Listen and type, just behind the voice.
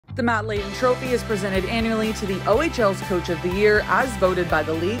The Matt Leyden Trophy is presented annually to the OHL's Coach of the Year as voted by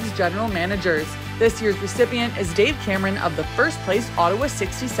the league's general managers. This year's recipient is Dave Cameron of the first-place Ottawa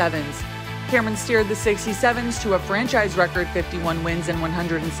 67's. Cameron steered the 67's to a franchise record 51 wins and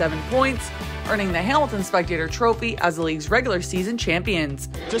 107 points, earning the Hamilton Spectator Trophy as the league's regular season champions.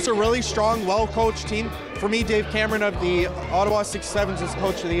 Just a really strong, well-coached team. For me, Dave Cameron of the Ottawa 67's is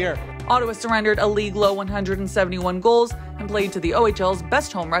Coach of the Year. Ottawa surrendered a league-low 171 goals and played to the OHL's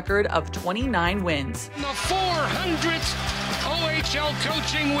best home record of 29 wins. The 400th OHL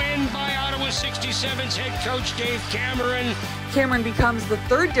coaching win by Ottawa 67's head coach Dave Cameron. Cameron becomes the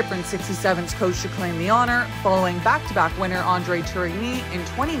third different 67's coach to claim the honor, following back-to-back winner Andre Tourigny in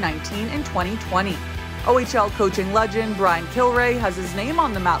 2019 and 2020. OHL coaching legend Brian Kilray has his name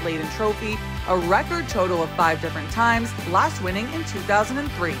on the Matt Leyden Trophy a record total of 5 different times, last winning in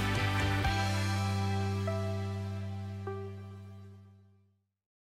 2003.